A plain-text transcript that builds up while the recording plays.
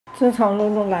自从露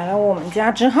露来了我们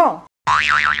家之后，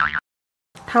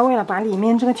他为了把里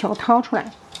面这个球掏出来，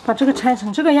把这个拆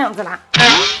成这个样子啦。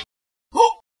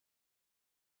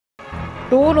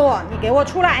露露，你给我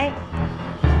出来！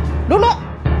露露，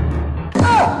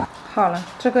好了，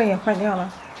这个也坏掉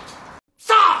了。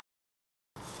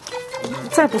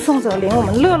再不送走，连我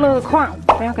们乐乐矿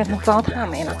都要给它糟蹋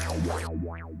没了。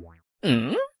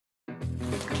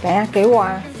等一下，给我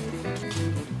啊！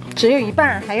只有一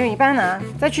半，还有一半呢，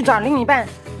再去找另一半。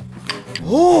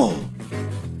哦，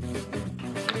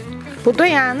不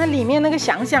对啊，那里面那个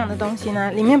响响的东西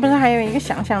呢？里面不是还有一个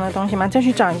响响的东西吗？再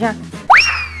去找一下。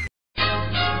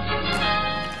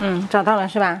找到了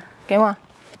是吧？给我。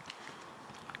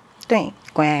对，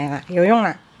乖了，有用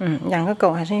了。养个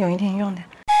狗还是有一点用的。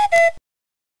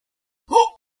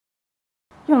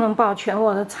又能保全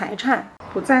我的财产，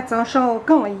不再遭受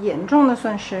更为严重的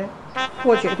损失，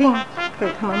我决定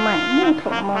给他们买木头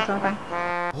的猫抓板。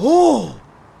哦，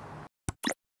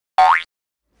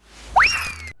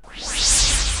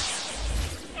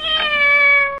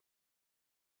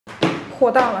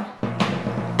货到了。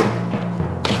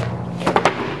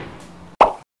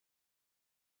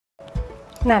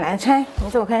奶奶拆，你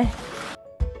走开！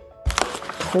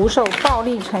徒手暴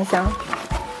力拆箱。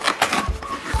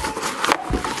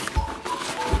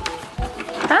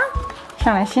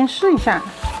上来先试一下，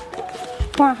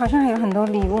哇，好像还有很多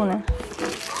礼物呢。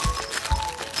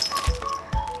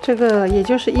这个也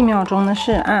就是1秒钟的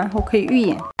事，按后可以预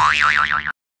演。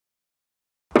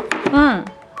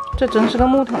这真是个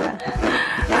木头的。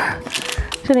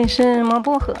这里是猫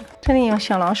薄荷，这里有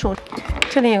小老鼠，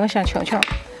这里有个小球球。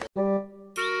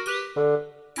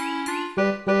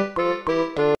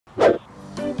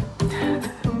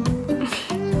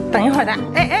等一会儿的，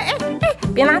哎，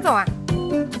别拿走啊！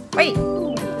喂。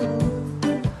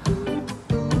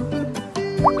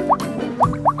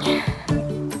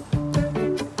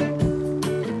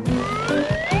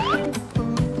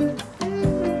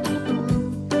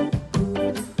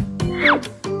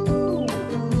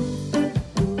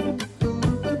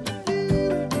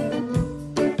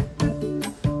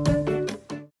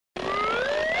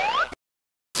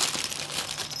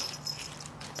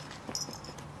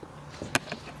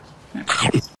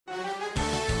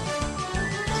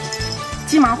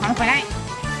鸡毛还回来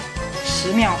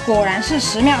，10秒，果然是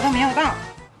10秒都没有到，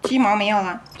鸡毛没有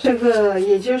了。这个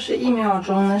也就是1秒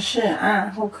钟的事，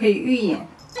按后可以预演。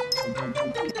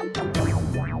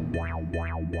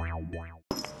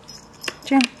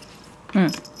这样，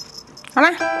好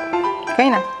啦，可以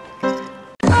了。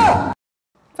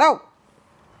走。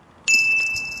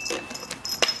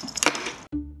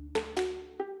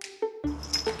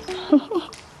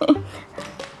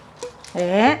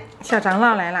哎，小长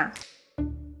老来啦！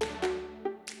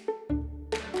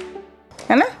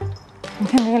妈妈，你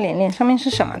看这个脸上面是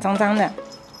什么？脏脏的。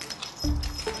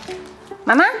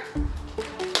妈妈，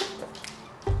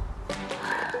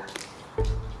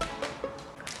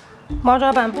猫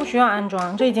抓板不需要安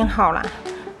装，这已经好了，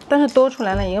但是多出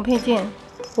来了一个配件。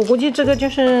我估计这个就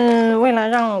是为了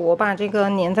让我把这个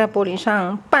粘在玻璃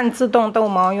上半自动逗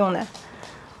猫用的。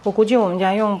我估计我们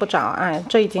家用不着，哎，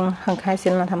这已经很开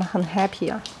心了，他们很 happy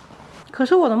了。可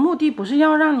是我的目的不是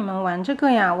要让你们玩这个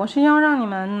呀，我是要让你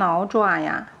们挠爪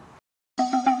呀。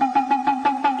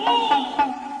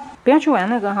不要去玩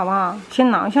那个好不好？先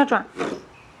挠一下爪。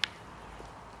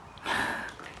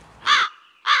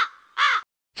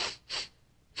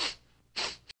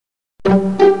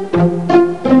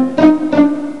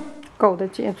狗的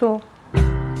杰作。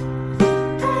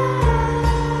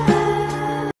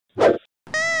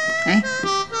来，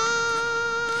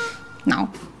挠，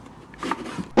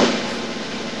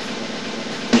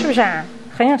是不是啊？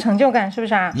很有成就感，是不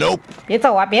是啊？ Nope. 别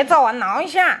走啊，别走啊，挠一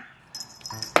下。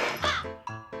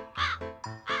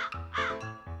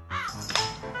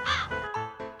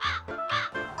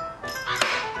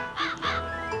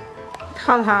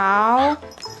淘淘，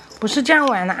不是这样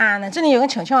玩的啊！那这里有个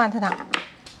球球啊，淘淘，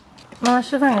妈妈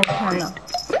示范给你看呢。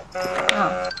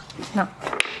那。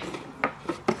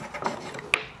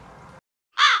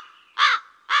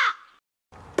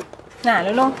哪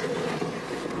了喽？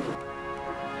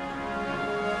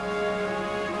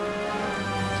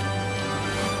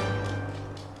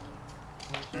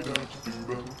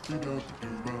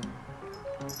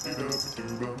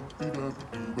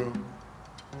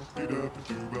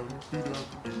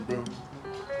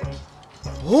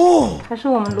哦，还是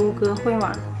我们卢哥会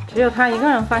玩，只有他一个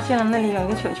人发现了那里有一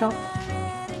个球球。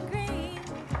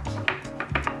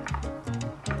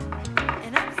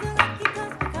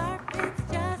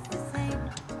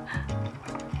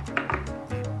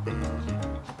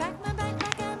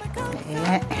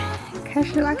开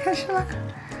始了，开始了！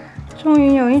终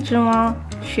于有一只猫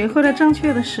学会了正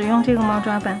确的使用这个猫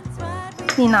抓板。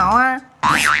你挠啊！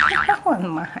我的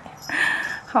妈呀！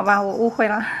好吧，我误会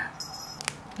了。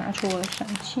拿出我的神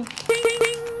器，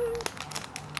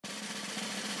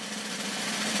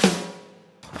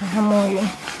把它摸匀。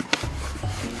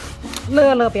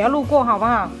乐乐，不要路过好不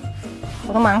好？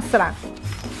我都忙死了。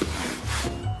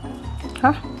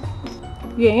好，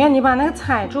圆圆，你把那个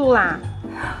踩住啦！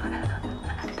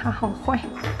他好坏，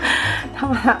他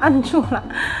把它按住了。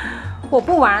我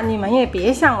不玩，你们也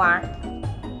别想玩。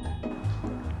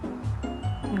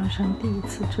人生第一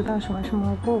次知道什么是猫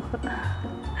薄荷。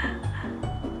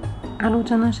阿露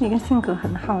真的是一个性格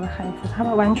很好的孩子，他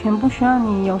完全不需要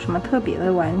你有什么特别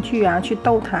的玩具啊去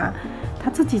逗他，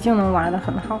他自己就能玩得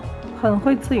很好，很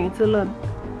会自娱自乐的。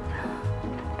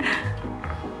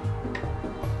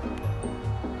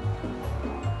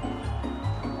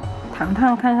糖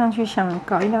糖看上去想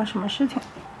搞一点什么事情。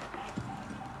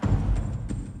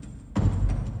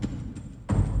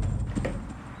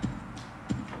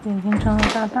眼睛睁得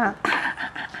大大。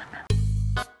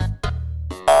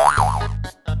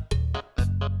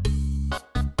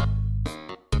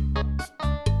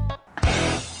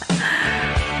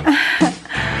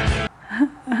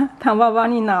糖宝宝，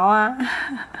你挠啊！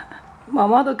毛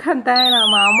毛都看呆了，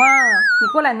毛毛，你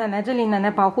过来奶奶这里，奶奶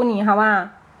保护你，好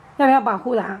吧？要不要保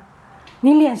护的？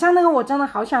你脸上那个我真的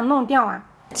好想弄掉啊！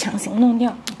强行弄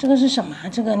掉，这个是什么？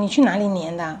这个你去哪里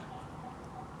粘的？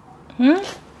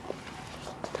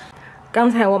刚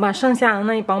才我把剩下的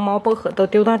那一包猫薄荷都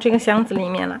丢到这个箱子里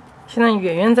面了，现在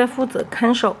圆圆在负责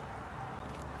看守。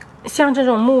像这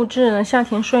种木质呢，夏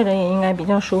天睡着也应该比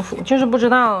较舒服，就是不知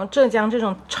道浙江这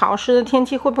种潮湿的天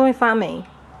气会不会发霉。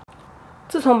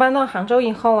自从搬到杭州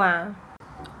以后啊，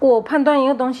我判断一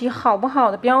个东西好不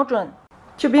好的标准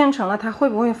就变成了它会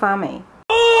不会发霉。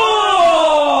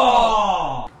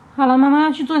好了，妈妈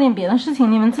要去做点别的事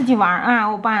情，你们自己玩啊，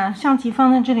我把相机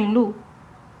放在这里录。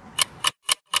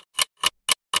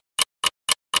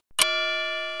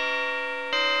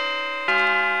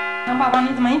糖宝宝，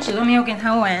你怎么一直都没有给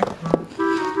他玩？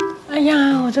哎呀，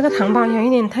我这个糖宝有一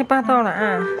点太霸道了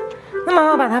啊！那妈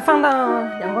妈把它放到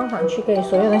阳光房去，给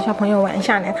所有的小朋友玩一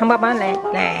下。来，糖宝宝，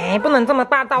来，不能这么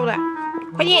霸道了，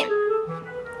快点！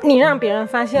你让别人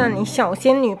发现了你小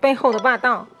仙女背后的霸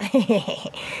道，嘿嘿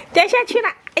嘿，掉下去了！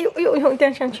哎呦哎呦哎呦，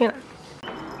掉下去了！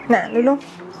那露露，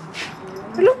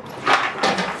露露。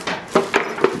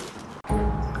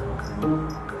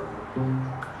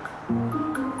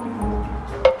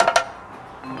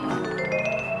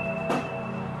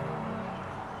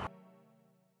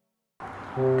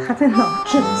他在挠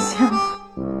纸箱，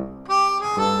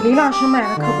李老师买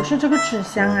的可不是这个纸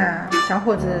箱啊，小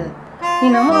伙子，你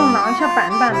能不能挠一下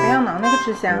板板，不要挠那个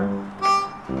纸箱？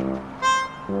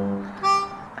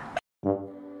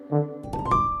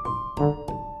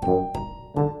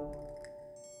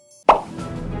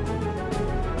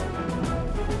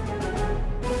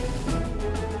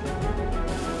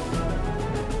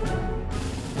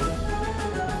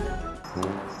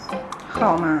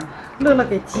好嘛，乐乐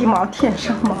给鸡毛舔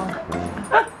上毛了，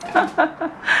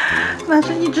那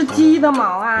是一只鸡的毛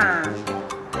啊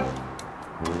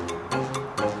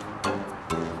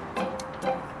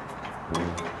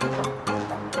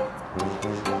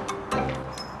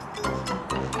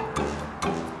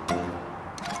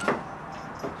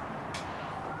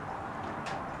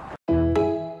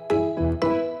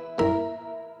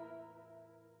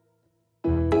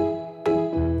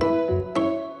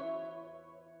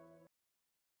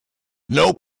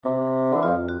！Nope.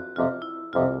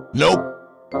 Nope.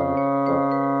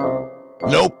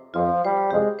 Nope.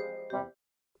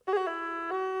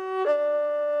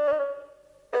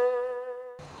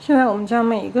 现在我们家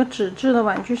每一个纸质的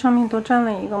玩具上面都站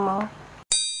了一个猫。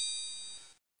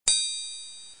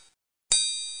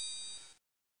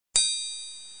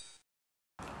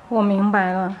我明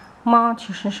白了，猫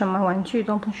其实什么玩具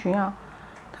都不需要，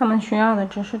它们需要的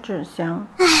只是纸箱。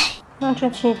那这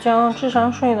期教智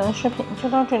商税的视频就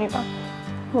到这里吧，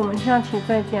我们下期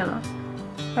再见了，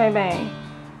拜拜。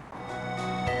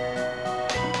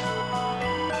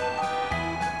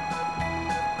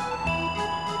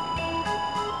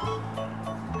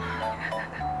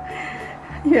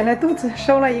原来肚子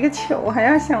收了一个球，还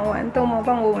要想玩逗猫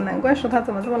棒我，难怪说他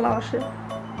怎么这么老实。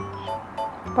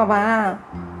宝宝啊，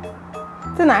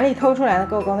在哪里偷出来的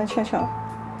狗狗的球球？